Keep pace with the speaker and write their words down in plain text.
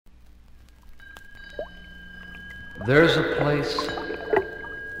There's a place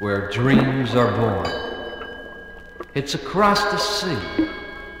where dreams are born. It's across the sea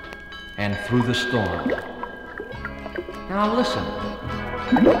and through the storm. Now listen,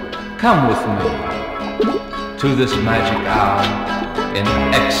 come with me to this magic hour in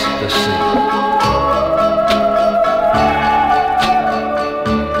ecstasy.